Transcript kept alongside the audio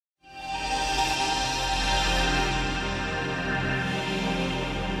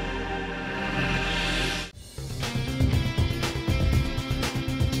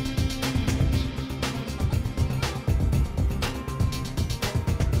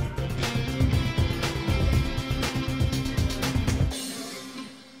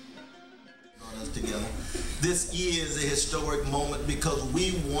This is a historic moment because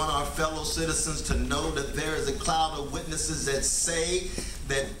we want our fellow citizens to know that there is a cloud of witnesses that say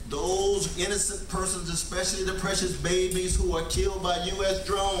that those innocent persons, especially the precious babies who are killed by U.S.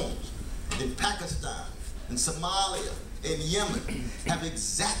 drones in Pakistan, in Somalia, in Yemen, have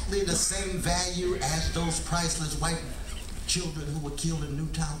exactly the same value as those priceless white children who were killed in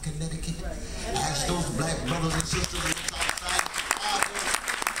Newtown, Connecticut, as those black brothers and sisters in the South Side,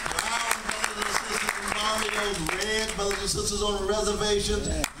 brown brothers and sisters in barrios, red brothers and sisters on the reservations,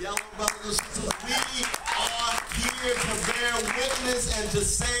 yellow brothers and sisters. We are here to bear witness and to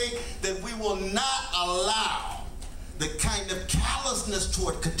say that we will not allow the kind of callousness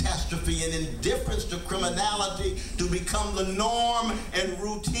toward catastrophe and indifference to criminality to become the norm and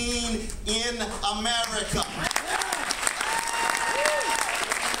routine in America.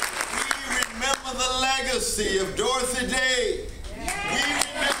 We remember the legacy of Dorothy Day. We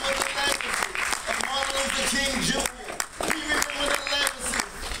remember the legacy of Martin Luther King Jr. We remember the legacy of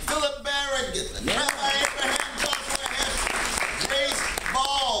Philip Barrett, Rabbi Abraham Joshua Heschel, Grace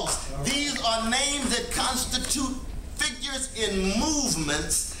Boggs. These are names that constitute figures in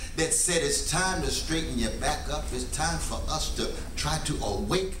movements that said it's time to straighten your back up. It's time for us to try to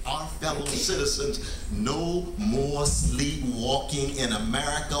awake our fellow citizens. No more sleepwalking in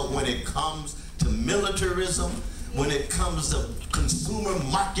America when it comes to militarism, when it comes to consumer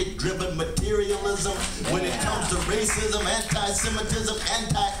market-driven materialism, when it comes to racism, anti-Semitism,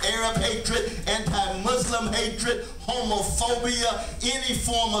 anti-Arab hatred, anti-Muslim hatred, homophobia, any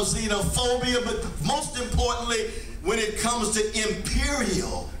form of xenophobia, but most importantly, when it comes to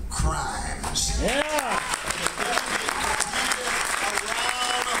imperial crimes. Around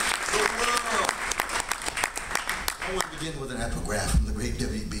the world. I want to begin with an epigraph from the great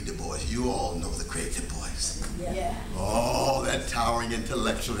W.B. Du Bois. You all know the great Du Bois. Yeah. Oh, that towering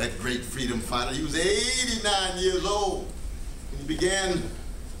intellectual, that great freedom fighter. He was 89 years old. He began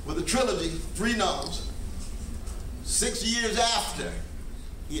with a trilogy, 3 novels. 6 years after,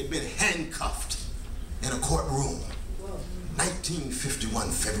 he had been handcuffed in a courtroom.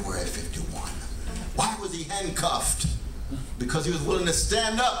 1951, February 51. Why was he handcuffed? Because he was willing to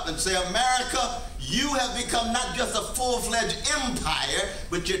stand up and say, America, you have become not just a full-fledged empire,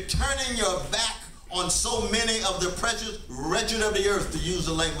 but you're turning your back on so many of the precious wretched of the earth, to use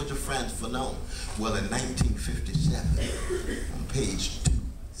the language of Frantz Fanon. Well, in 1957, on page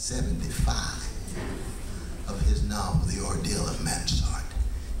 275 of his novel, The Ordeal of Mansart,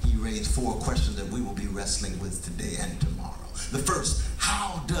 he raised 4 questions that we will be wrestling with today and tomorrow. The first,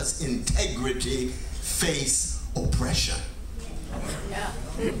 how does integrity face oppression? Yeah.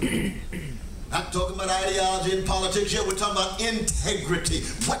 Not talking about ideology and politics yet, we're talking about integrity.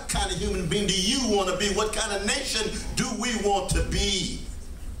 What kind of human being do you want to be? What kind of nation do we want to be?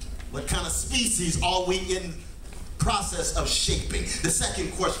 What kind of species are we in process of shaping? The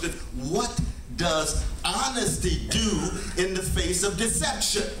second question, what does honesty do in the face of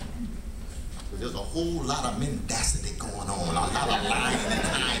deception? There's a whole lot of mendacity going on, a lot of lying in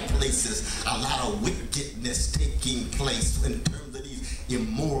high places, a lot of wickedness taking place in terms of these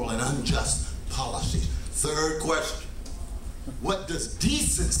immoral and unjust policies. Third question, what does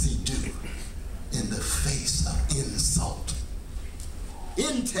decency do in the face of insult?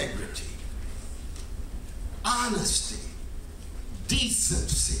 Integrity, honesty,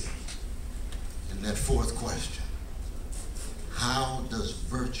 decency. And that fourth question, how does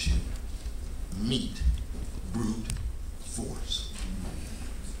virtue meet brute force?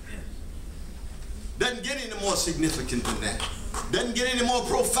 Doesn't get any more significant than that. Doesn't get any more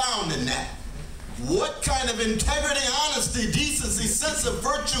profound than that. What kind of integrity, honesty, decency, sense of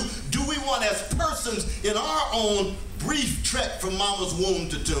virtue do we want as persons in our own brief trek from mama's womb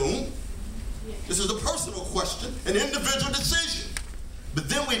to tomb? This is a personal question, an individual decision. But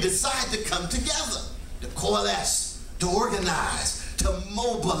then we decide to come together, to coalesce, to organize, to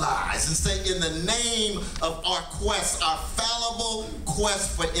mobilize and say, in the name of our quest, our fallible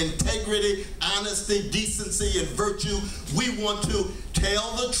quest for integrity, honesty, decency, and virtue, we want to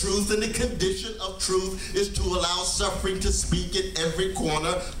tell the truth, and the condition of truth is to allow suffering to speak in every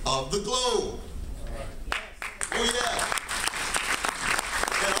corner of the globe. Oh yeah.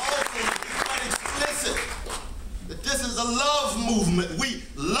 And also to be quite explicit that this is a love movement. We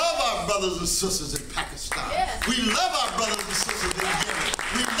love our brothers and sisters in Pakistan. Yes. We love our brothers and sisters in Yemen.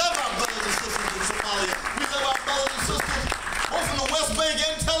 We love our brothers and sisters in Somalia. We love our brothers and sisters both from the West Bank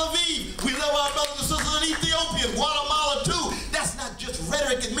and Tel Aviv. We love our brothers and sisters in Ethiopia, Guatemala too. That's not just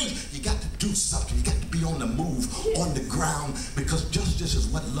rhetoric. It means you got to do something. You got to be on the move, on the ground, because justice is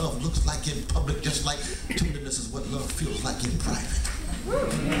what love looks like in public, just like tenderness is what love feels like in private.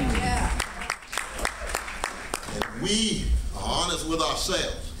 Yeah. we are honest with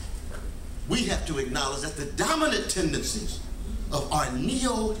ourselves, we have to acknowledge that the dominant tendencies of our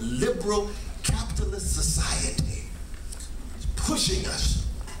neoliberal capitalist society is pushing us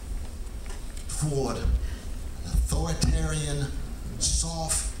toward an authoritarian,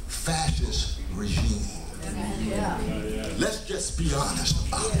 soft, fascist regime. Let's just be honest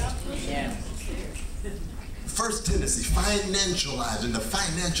about it. First tendency, financializing, the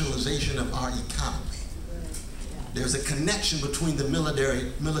financialization of our economy. There's a connection between the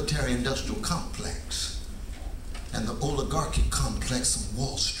military-industrial complex and the oligarchic complex of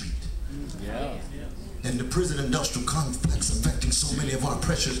Wall Street. And the prison-industrial complex affecting so many of our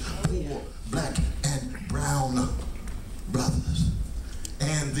precious poor black and brown brothers.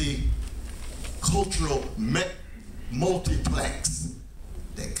 And the cultural multiplex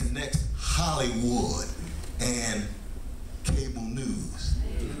that connects Hollywood and cable news.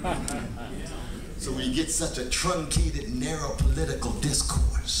 So we get such a truncated, narrow political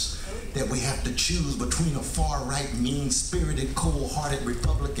discourse that we have to choose between a far-right, mean-spirited, cold-hearted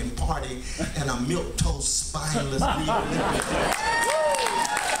Republican Party and a milquetoast, spineless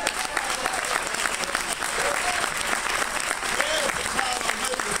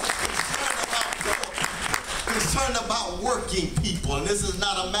concerned about working people. And this is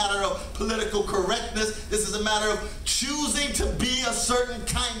not a matter of political correctness. This is a matter of choosing to be a certain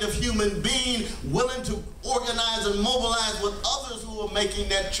kind of human being, willing to organize and mobilize with others who are making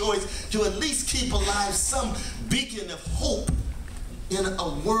that choice to at least keep alive some beacon of hope in a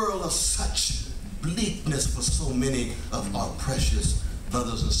world of such bleakness for so many of our precious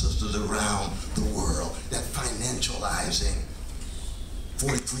brothers and sisters around the world. That financializing.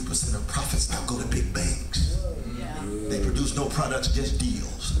 43% of profits now go to big banks. They produce no products, just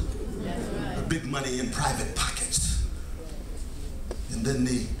deals. The big money in private pockets. And then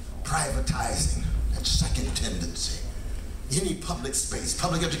the privatizing, that second tendency. Any public space,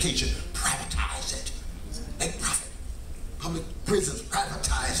 public education, privatize it. Make profit. Public prisons,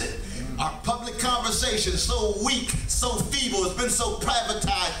 privatize it. Our public conversation is so weak, so feeble, it's been so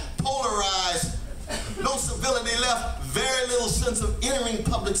privatized, polarized, no civility left, very little sense of entering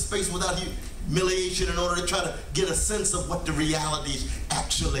public space without humiliation in order to try to get a sense of what the realities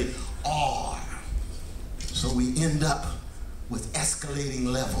actually are. So we end up with escalating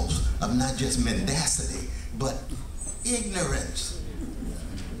levels of not just mendacity, but ignorance.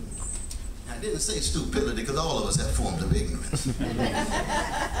 I didn't say stupidity because all of us have forms of ignorance.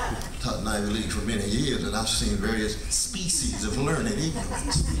 Taught Ivy League for many years, and I've seen various species of learned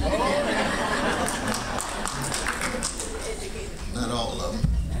ignorance. Not all of them.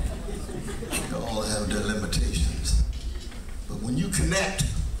 They all have their limitations. But when you connect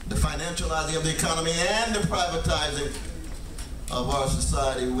the financializing of the economy and the privatizing of our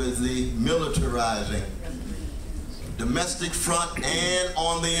society with the militarizing domestic front and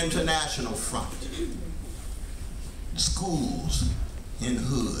on the international front. Schools in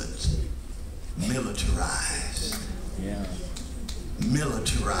hoods, militarized.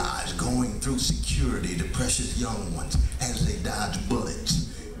 Militarized, going through security, the precious young ones, as they dodge bullets,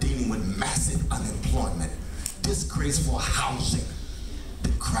 dealing with massive unemployment, disgraceful housing,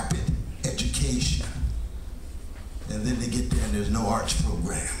 decrepit education. And then they get there and there's no arts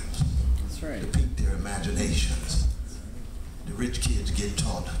programs. That's right. To pique their imaginations. The rich kids get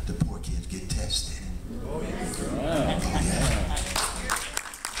taught, the poor kids get tested. Oh, yeah. Oh, yeah.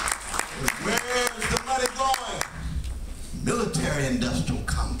 Where's the money going? Military-industrial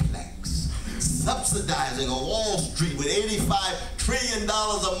complex. Subsidizing a Wall Street with $85 trillion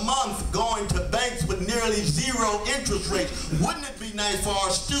a month going to banks with nearly zero interest rates. Wouldn't it be nice for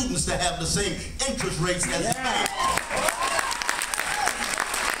our students to have the same interest rates as banks?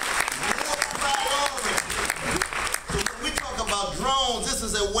 This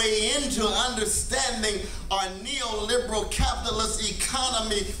is a way into understanding our neoliberal capitalist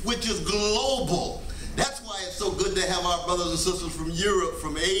economy, which is global. That's why it's so good to have our brothers and sisters from Europe,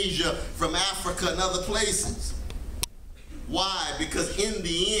 from Asia, from Africa, and other places. Why? Because in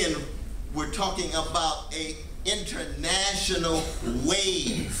the end, we're talking about an international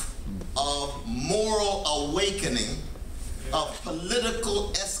wave of moral awakening, of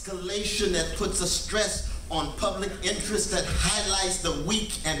political escalation that puts a stress on public interest, that highlights the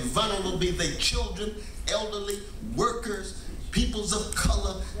weak and vulnerable, be they children, elderly, workers, peoples of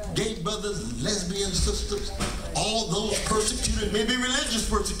color, gay brothers, lesbian sisters, all those persecuted, maybe religious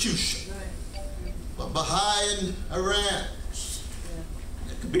persecution, but Baha'i in Iran,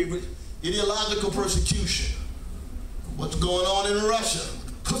 it could be ideological persecution. What's going on in Russia?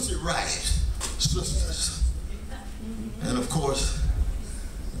 Pussy riot, sisters. And of course,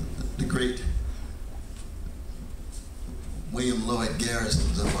 the great William Lloyd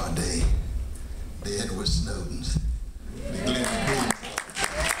Garrisons of our day, the Edward Snowdens, the Glenn Gould,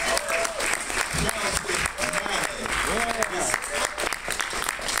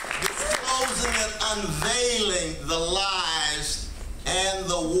 disclosing and unveiling the lies and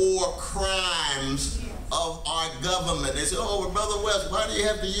the war crimes of our government. They say, oh, well, Brother West, why do you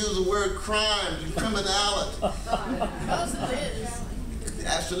have to use the word crime and criminality? Because it is.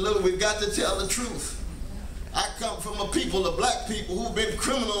 Absolutely, we've got to tell the truth. I come from a people, the black people, who've been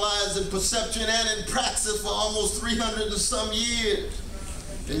criminalized in perception and in praxis for almost 300 and some years.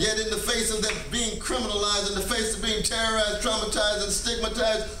 And yet in the face of them being criminalized, in the face of being terrorized, traumatized, and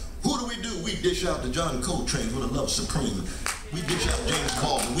stigmatized, who do? We dish out the John Coltrane with a love supreme. We dish out James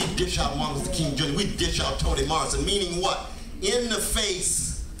Baldwin. We dish out Martin Luther King Jr. We dish out Toni Morrison, meaning what? In the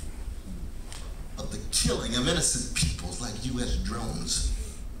face of the killing of innocent peoples like U.S. drones,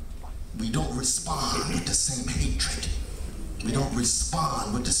 we don't respond with the same hatred. We don't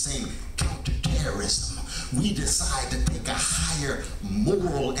respond with the same counterterrorism. We decide to take a higher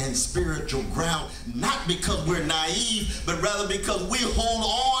moral and spiritual ground, not because we're naive, but rather because we hold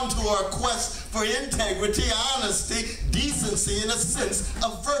on to our quest for integrity, honesty, decency, and a sense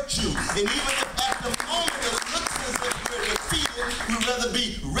of virtue. And even if at the moment it looks as if we're defeated, we'd rather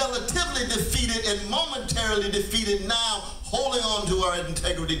be relatively defeated and momentarily defeated now, holding on to our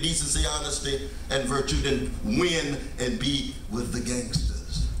integrity, decency, honesty, and virtue, than win and be with the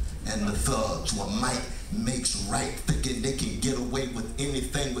gangsters and the thugs, what might makes right, thinking they can get away with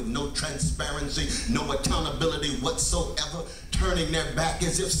anything with no transparency, no accountability whatsoever, turning their back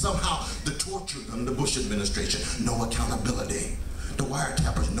as if somehow the torture under the Bush administration, no accountability. The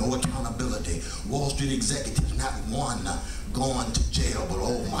wiretappers, no accountability. Wall Street executives, not one gone to jail, but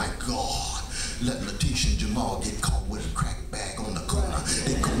oh my God, let Letitia and Jamal get caught with a crack bag on the corner.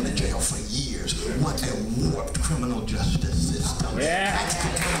 They go to jail for years. What a warped criminal justice system. Yeah. That's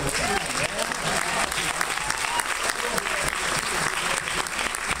the kind of thing.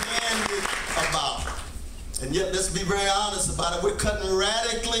 And yet, let's be very honest about it, we're cutting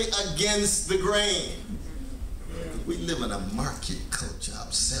radically against the grain. We live in a market culture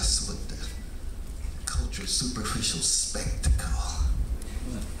obsessed with the culture of superficial spectacle,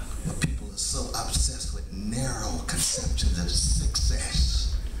 where people are so obsessed with narrow conceptions of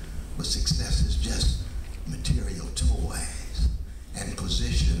success, where success is just material toys and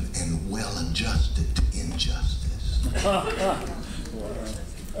position and well-adjusted to injustice.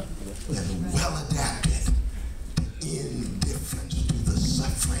 And well-adapted indifference to the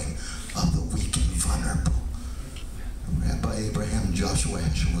suffering of the weak and vulnerable. Rabbi Abraham Joshua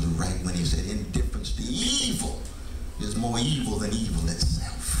Heschel was right when he said indifference to evil is more evil than evil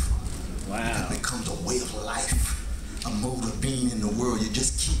itself. Wow. It becomes a way of life, a mode of being in the world. You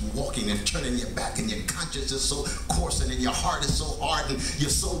just keep walking and turning your back, and your conscience is so coarse, and your heart is so hard, and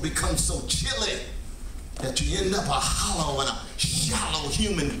your soul becomes so chilly that you end up a hollow and a shallow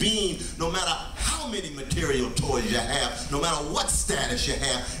human being, no matter how many material toys you have, no matter what status you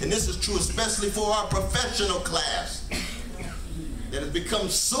have. And this is true especially for our professional class, that has become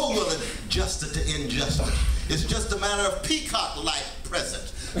so well adjusted to injustice. It's just a matter of peacock-like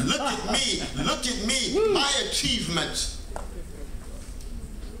presence. Look at me, my achievements.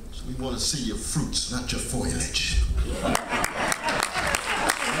 So we want to see your fruits, not your foliage.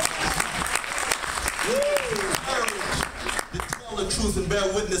 To tell the truth and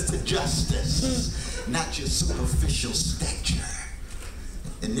bear witness to justice, not your superficial stature.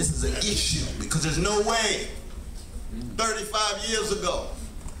 And this is an issue because there's no way 35 years ago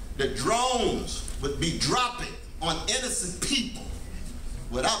that drones would be dropping on innocent people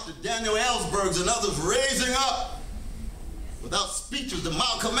without the Daniel Ellsbergs and others raising up, without speeches of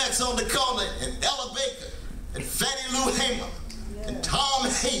Malcolm X on the corner and Ella Baker and Fannie Lou Hamer and Tom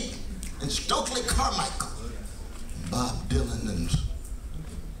Hayden and Stokely Carmichael, Bob Dylan and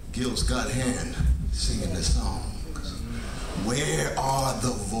Gil Scott-Heron singing the songs. Where are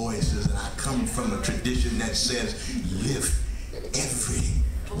the voices? And I come from a tradition that says, lift every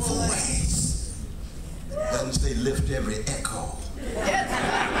voice. It doesn't say lift every echo. In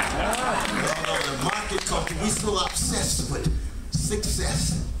the market culture, we're so obsessed with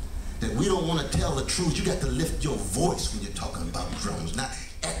success that we don't want to tell the truth. You got to lift your voice when you're talking about drones, not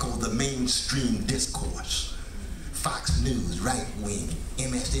echo the mainstream discourse. Fox News, right wing,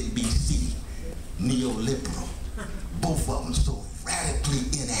 MSNBC, neoliberal, both of them so radically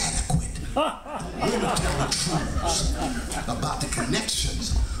inadequate. We don't tell the truth about the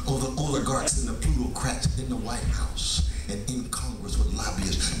connections of the oligarchs and the plutocrats in the White House and in Congress with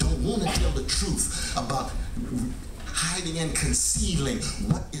lobbyists. Don't want to tell the truth about hiding and concealing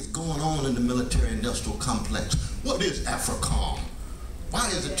what is going on in the military-industrial complex What is AFRICOM? Why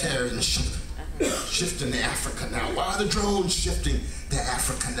is the terrorism shifting to Africa now? Why are the drones shifting to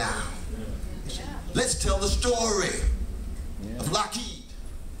Africa now? Let's tell the story of Lockheed.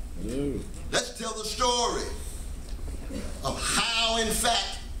 Let's tell the story of how, in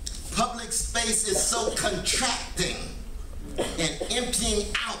fact, public space is so contracting and emptying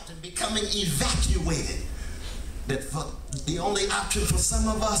out and becoming evacuated that the only option for some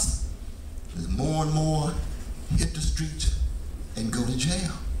of us is more and more hit the streets and go to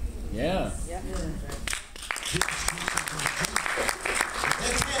jail. Yeah. Hit the streets and go to jail.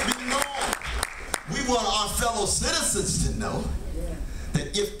 That can't be known. We want our fellow citizens to know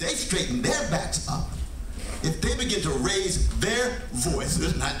that if they straighten their backs up, if they begin to raise their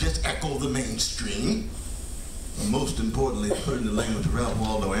voices, not just echo the mainstream, but most importantly, put in the language of Ralph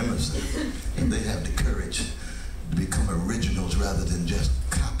Waldo Emerson, if they have the courage to become originals rather than just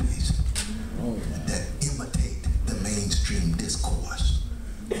copies that imitate the mainstream discourse,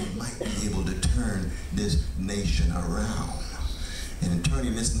 we might be able to turn this nation around. And in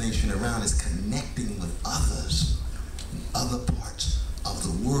turning this nation around is connecting with others in other parts of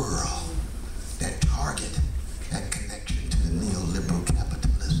the world that target that connection to the neoliberal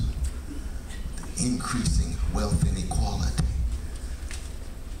capitalism, the increasing wealth inequality,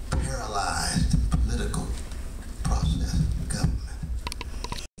 paralyzed political process and government.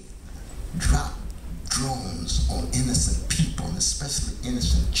 Drop drones on innocent people, and especially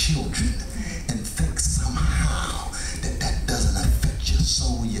innocent children, and think somehow that that doesn't affect your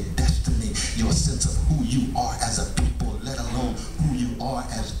soul, your destiny, your sense of who you are as a people, let alone who you are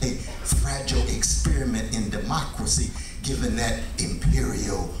as a fragile experiment in democracy, given that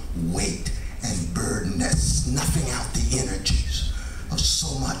imperial weight and burden that's snuffing out the energies of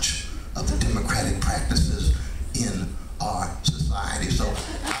so much of the democratic practices in our society. So,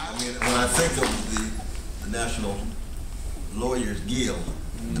 I mean, when I think of the National Lawyers Guild,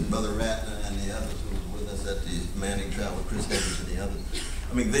 the Brother Ratner and the others who was with us at the Manning Trial with Chris Davis and the others,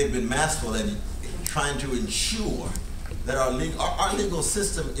 I mean, they've been masterful in trying to ensure that our legal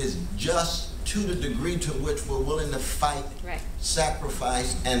system is just to the degree to which we're willing to fight,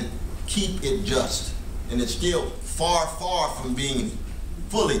 sacrifice, and keep it just. And it's still far, far from being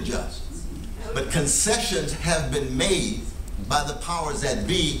fully just. But concessions have been made by the powers that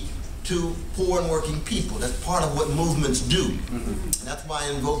be to poor and working people. That's part of what movements do. And that's why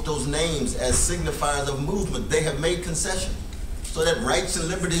I invoke those names as signifiers of movement. They have made concessions so that rights and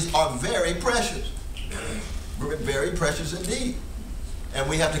liberties are very precious. Very precious indeed. And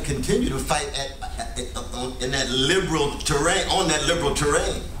we have to continue to fight in that liberal terrain, on that liberal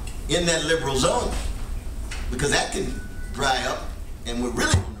terrain, in that liberal zone, because that can dry up and we're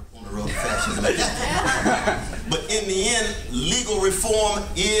really on the road to fascism. But in the end, legal reform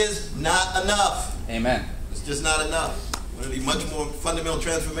is not enough. Amen. It's just not enough. We need much more fundamental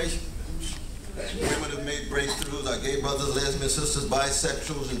transformation. Women have made breakthroughs, our gay brothers, lesbian sisters,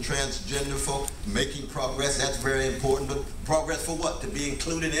 bisexuals, and transgender folk making progress. That's very important. But progress for what? To be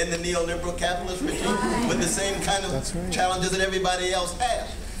included in the neoliberal capitalist regime with the same kind of challenges that everybody else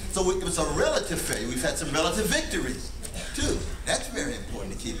has. So it's a relative failure. We've had some relative victories, too. That's very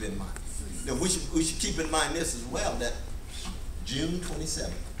important to keep in mind. Now, we should keep in mind this as well, that June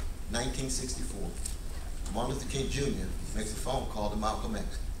 27, 1964, Martin Luther King Jr. makes a phone call to Malcolm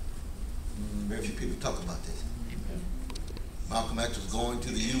X. Very few people talk about this. Malcolm X was going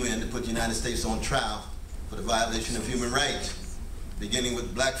to the UN to put the United States on trial for the violation of human rights, beginning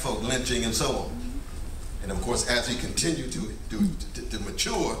with black folk lynching and so on. And of course, as he continued to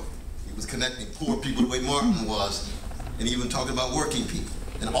mature, he was connecting poor people the way Martin was, and even talking about working people,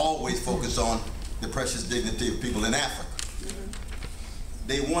 and always focused on the precious dignity of people in Africa.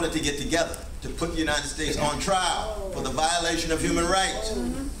 They wanted to get together to put the United States on trial for the violation of human rights.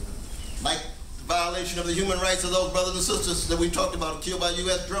 Like the violation of the human rights of those brothers and sisters that we talked about killed by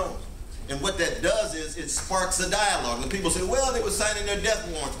U.S. drones. And what that does is it sparks a dialogue. And people say, well, they were signing their death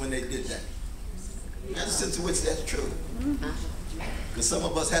warrants when they did that. There's a sense in which that's true. Because some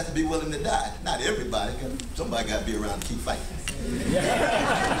of us have to be willing to die. Not everybody. Somebody got to be around to keep fighting.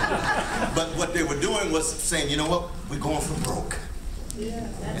 But what they were doing was saying, you know what, we're going for broke.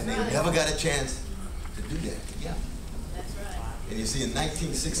 And they never got a chance to do that together. And you see, in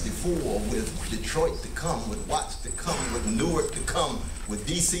 1964, with Detroit to come, with Watts to come, with Newark to come, with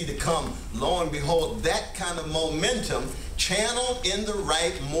DC to come, lo and behold, that kind of momentum channeled in the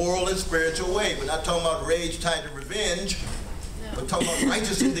right moral and spiritual way. We're not talking about rage tied to revenge. We're talking about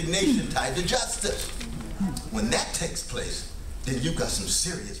righteous indignation tied to justice. When that takes place, then you've got some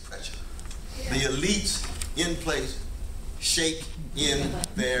serious pressure. The elites in place shake in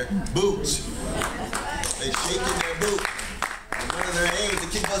their boots. They shaking their boot. And one of their aims is to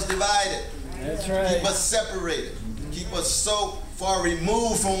keep us divided. That's right. Keep us separated. Keep us so far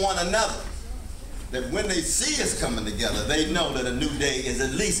removed from one another that when they see us coming together, they know that a new day is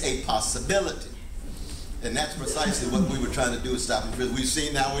at least a possibility. And that's precisely what we were trying to do with Stop and Frisk. We've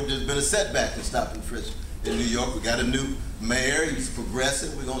seen now there's been a setback in Stop and Frisk in New York. We got a new mayor. He's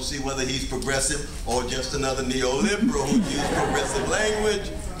progressive. We're going to see whether he's progressive or just another neoliberal who uses progressive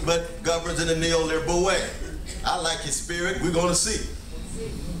language but governs in a neoliberal way. I like his spirit. We're going to see.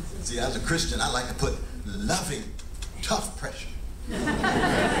 See, as a Christian, I like to put loving, tough pressure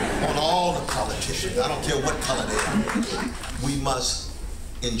on all the politicians. I don't care what color they are. We must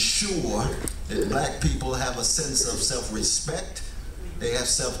ensure that black people have a sense of self-respect, they have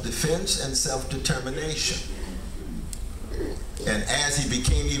self-defense and self-determination. And as he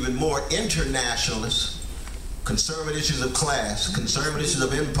became even more internationalist, concerned with issues of class, concerned with issues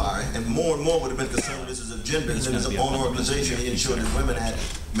of empire, and more would have been concerned with issues of gender. And in his own organization, he ensured that women had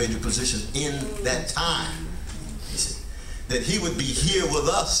major positions in that time. That he would be here with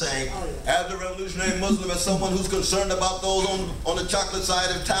us saying, as a revolutionary Muslim, as someone who's concerned about those on the chocolate side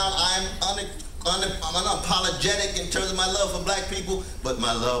of town, I'm unapologetic in terms of my love for black people, but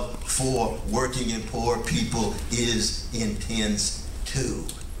my love for working and poor people is intense too.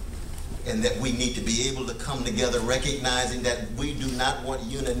 And that we need to be able to come together recognizing that we do not want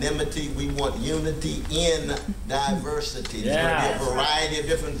unanimity, we want unity in diversity. There's going to be a variety of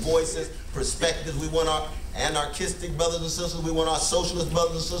different voices, perspectives. We want our anarchistic brothers and sisters, we want our socialist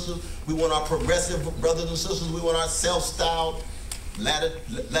brothers and sisters, we want our progressive brothers and sisters, we want our self-styled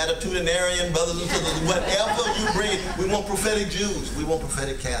latitudinarian brothers and sisters, whatever you bring. We want prophetic Jews, we want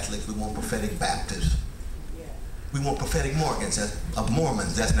prophetic Catholics, we want prophetic Baptists. We want prophetic Mormons.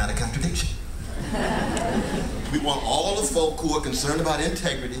 That's not a contradiction. We want all the folk who are concerned about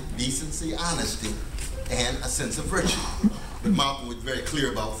integrity, decency, honesty, and a sense of virtue. But Malcolm was very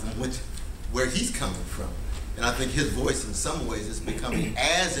clear about where he's coming from. And I think his voice in some ways is becoming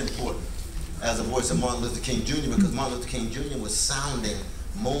as important as the voice of Martin Luther King Jr. because Martin Luther King Jr. was sounding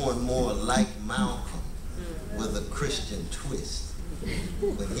more and more like Malcolm with a Christian twist.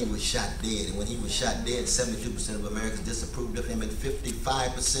 When he was shot dead. And when he was shot dead, 72% of Americans disapproved of him and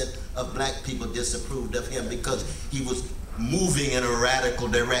 55% of black people disapproved of him because he was moving in a radical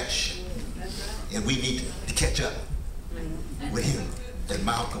direction. And we need to catch up with him and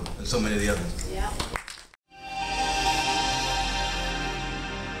Malcolm and so many of the others.